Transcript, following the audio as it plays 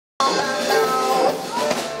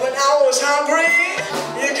I was hungry,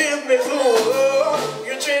 you give me food.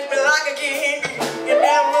 You treat me like a king, you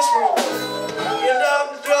never screw. You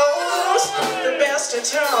love the clothes, the best in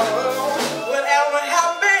town. Whatever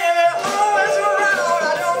happened, you're always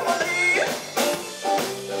around.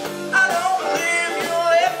 I don't believe you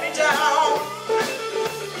let me down.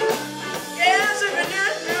 Yes, if you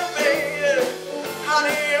did, you baby,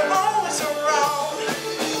 honey, you're always around.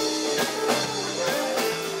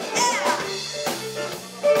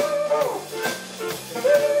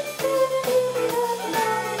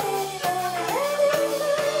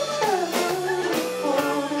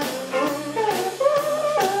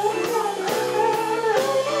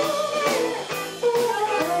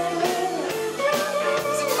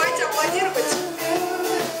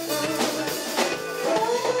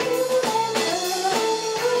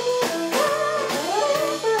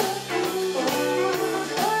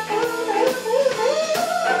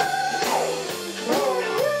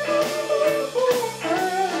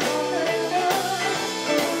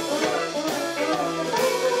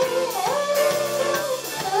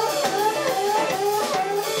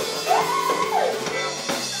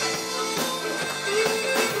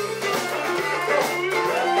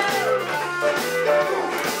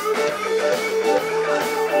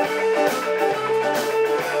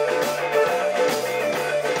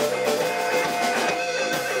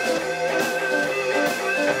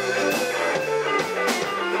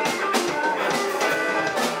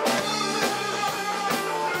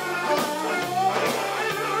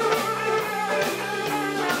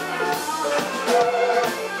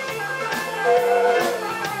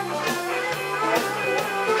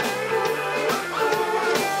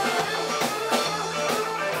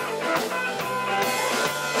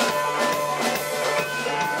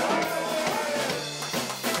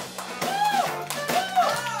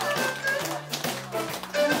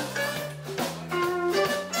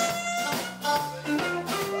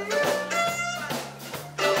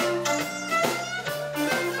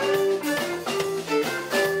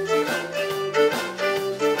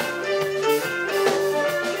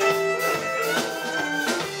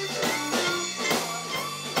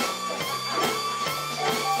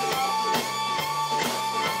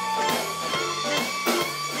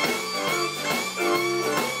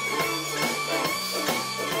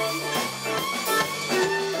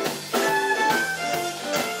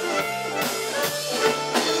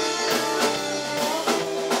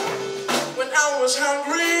 I was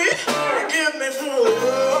hungry, you give me food.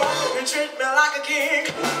 You treat me like a king,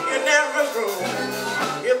 you never grew.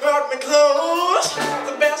 You brought me clothes.